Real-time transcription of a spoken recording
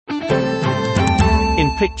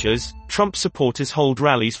pictures, Trump supporters hold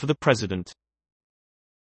rallies for the president.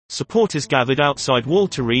 Supporters gathered outside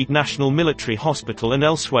Walter Reed National Military Hospital and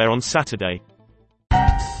elsewhere on Saturday.